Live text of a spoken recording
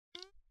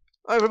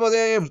Hi everybody,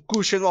 I am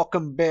Kush and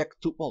welcome back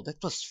to... Oh,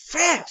 that was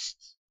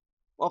fast!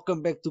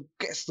 Welcome back to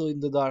Castle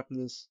in the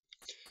Darkness.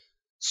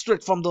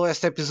 Straight from the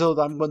last episode,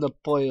 I'm gonna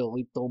play a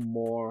little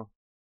more.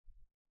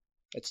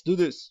 Let's do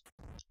this.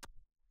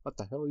 What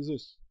the hell is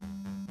this?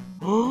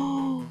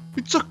 Oh,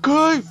 it's a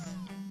cave!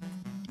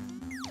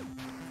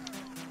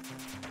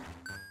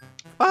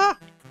 Ah!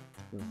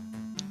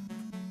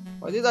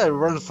 Why did I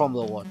run from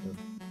the water?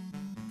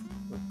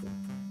 Okay.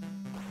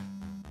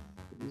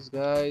 These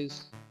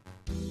guys...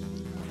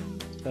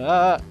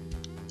 Ah!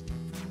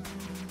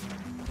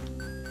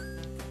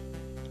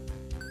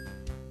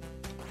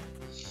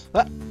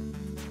 Ah!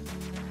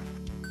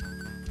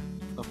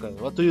 Okay,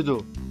 what do you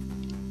do?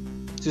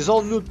 This is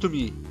all new to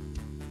me.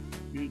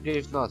 You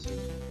gave nothing.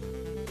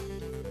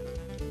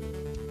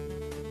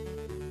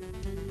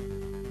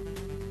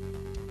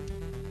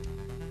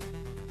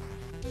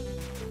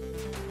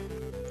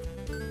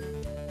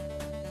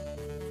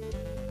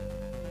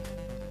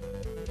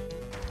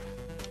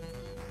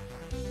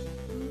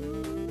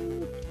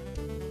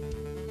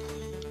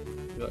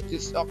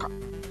 This okay.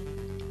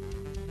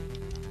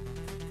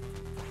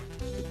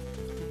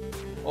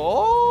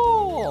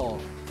 Oh,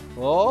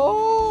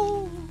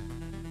 oh!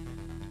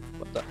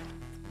 What the?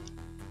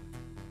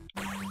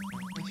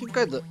 I think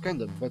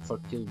kinda bad for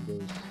killing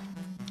those.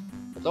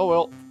 But oh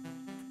well.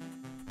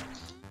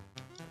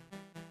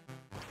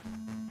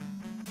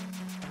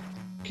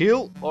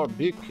 Kill or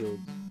be killed.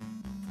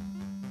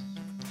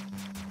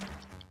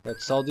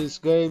 That's how these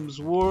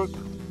games work.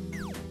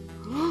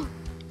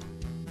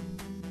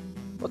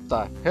 What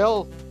the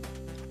hell?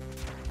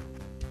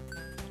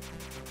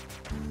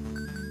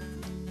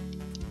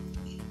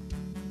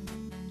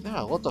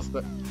 Yeah, a lot of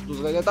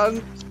those guys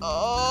aren't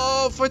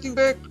fighting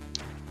back.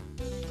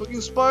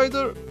 Fucking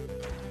spider.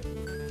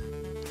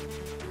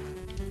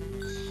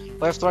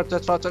 Left, right,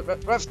 left, right,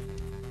 left, left.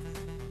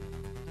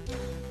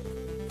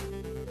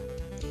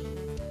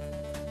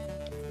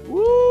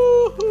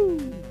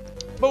 Woohoo!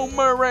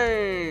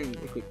 Boomerang.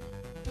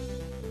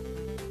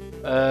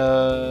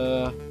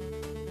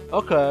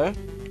 Okay.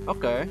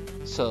 Okay,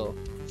 so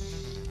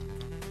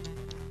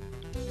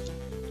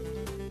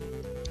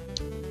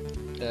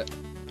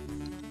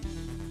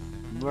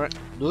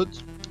dude,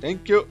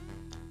 thank you.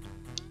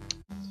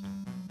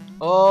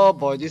 Oh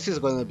boy, this is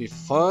gonna be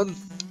fun.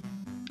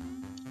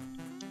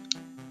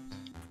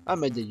 I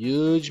made a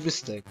huge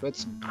mistake.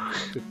 Let's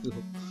go.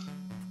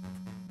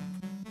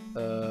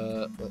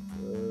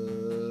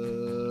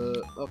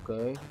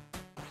 Okay.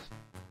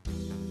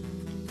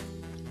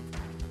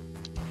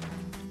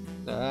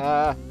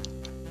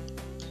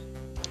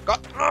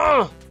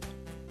 God,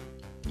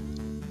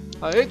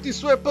 I hate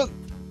this weapon.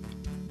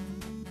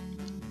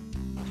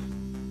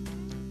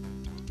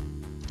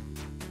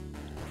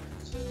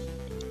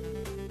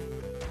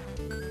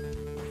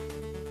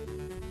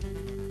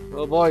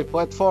 Oh boy,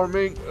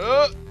 platforming.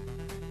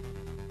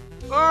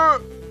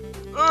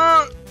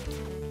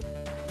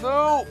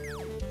 No,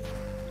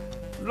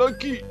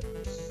 lucky.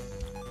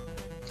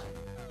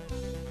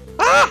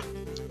 Ah!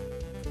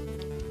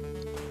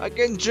 I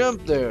can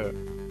jump there.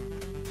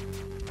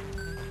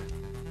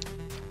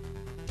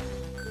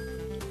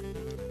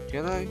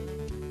 Can I?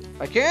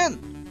 I can!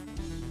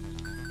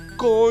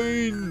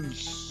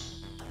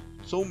 Coins!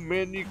 So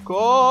many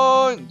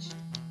coins!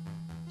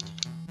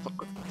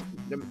 Fuck.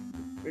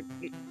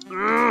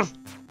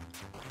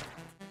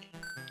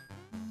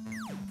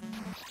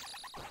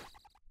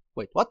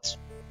 Wait, what?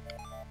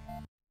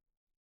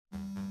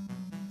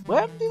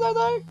 Where did I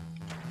die?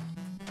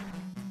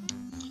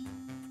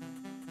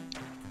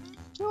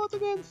 What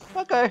again?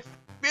 Okay,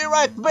 be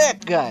right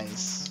back,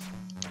 guys.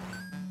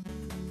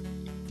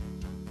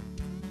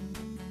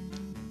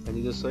 I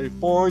need a save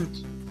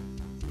point.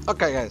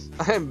 Okay, guys,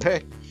 I am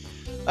back.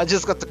 I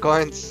just got the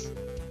coins.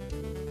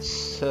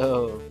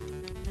 So,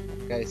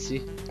 okay,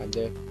 see, I'm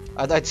there.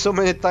 I died so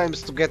many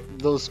times to get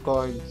those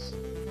coins.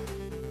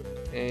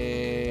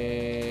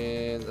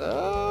 And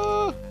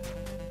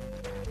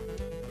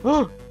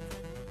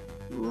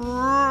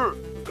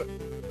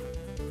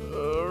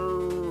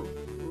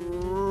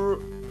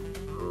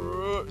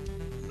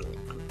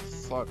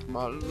fuck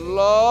my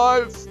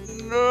life.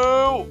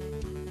 No.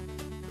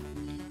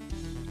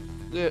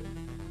 Yeah.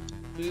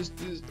 This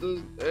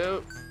doesn't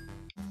have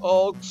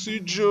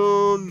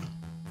oxygen.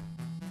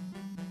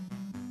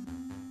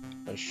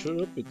 I sure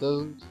hope it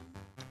doesn't.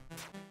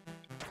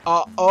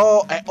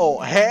 Oh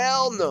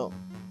hell no!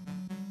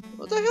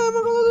 What the hell am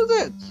I gonna do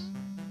that?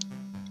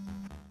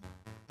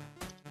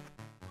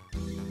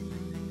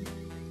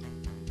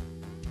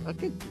 I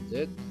can't do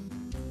that.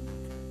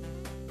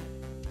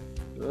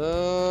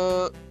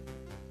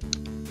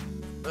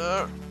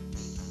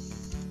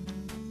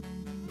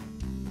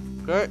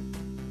 Okay.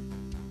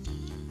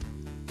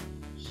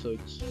 So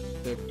it's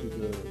back to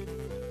the...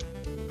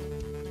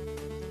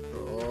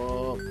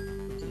 Oh,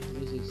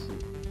 this is...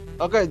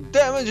 Okay,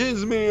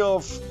 damages me,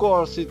 of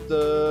course it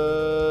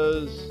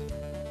does.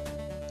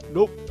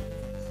 Nope.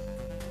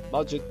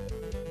 Budget.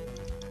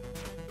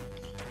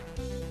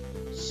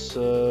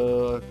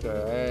 So,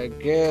 okay, I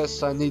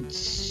guess I need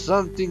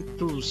something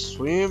to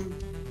swim.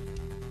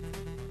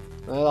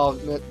 And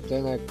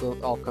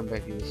I'll come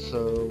back here.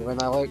 So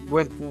when I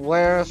went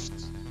left,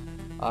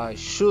 I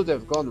should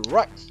have gone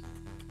right.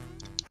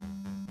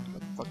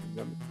 What fucking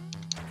damn it.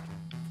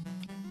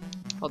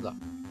 Hold on.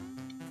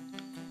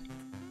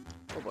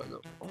 Oh boy,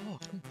 no. Oh,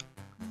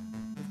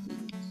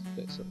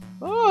 okay, so.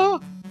 Ah!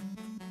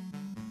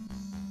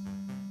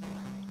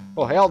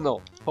 Oh, hell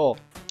no. Oh,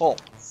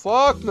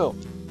 fuck no.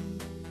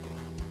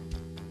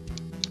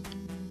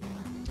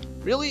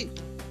 Really?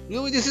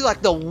 Really? This is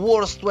like the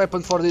worst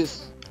weapon for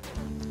this.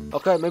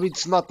 Okay, maybe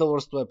it's not the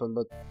worst weapon,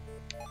 but.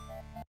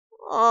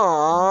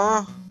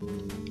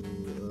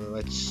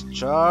 Let's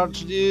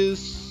charge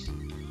this.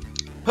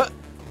 Huh.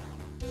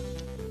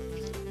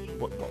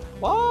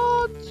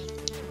 What?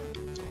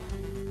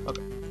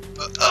 Okay.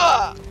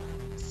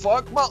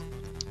 Fuck, mal.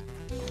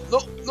 No.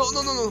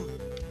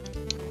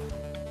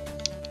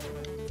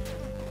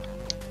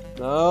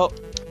 No.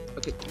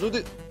 Okay, do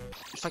this.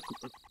 If I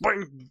could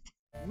bring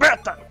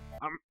better.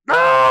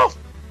 No.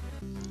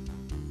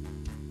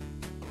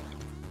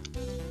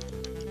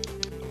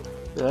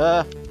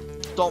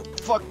 Don't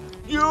fuck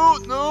you.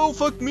 No,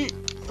 fuck me.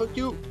 Fuck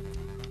you.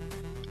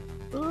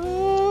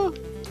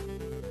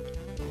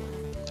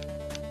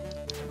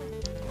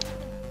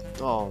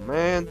 Oh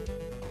man,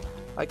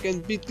 I can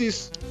beat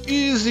this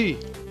easy.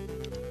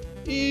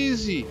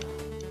 Easy.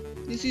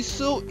 This is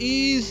so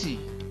easy.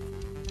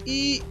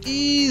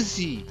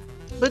 Easy.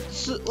 But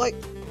so, like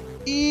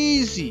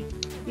easy.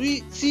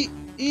 We see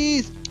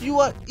easy. You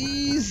are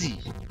easy.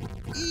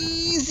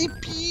 Easy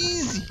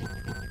peasy.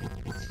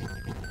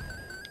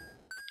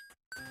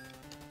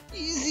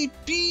 Easy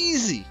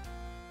peasy.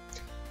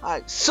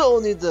 I so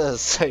need a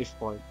save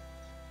point.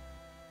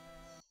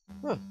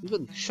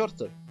 Even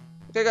shorter.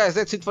 Okay guys,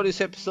 that's it for this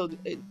episode.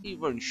 An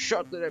even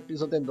shorter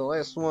episode than the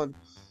last one.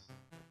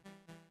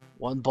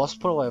 One boss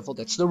per level,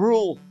 that's the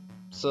rule.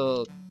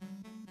 So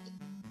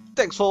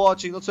thanks for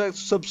watching. Don't forget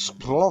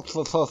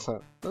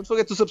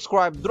to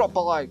subscribe, drop a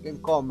like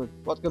and comment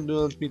what game do you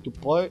want me to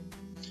play.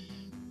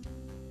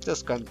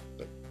 Just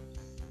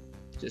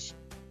just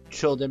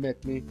show them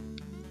at me.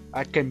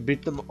 I can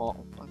beat them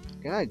all.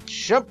 Can I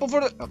jump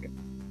over it? Okay.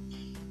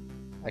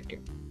 I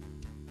can.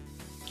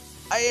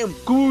 I am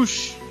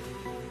Kush.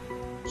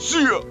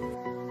 See ya!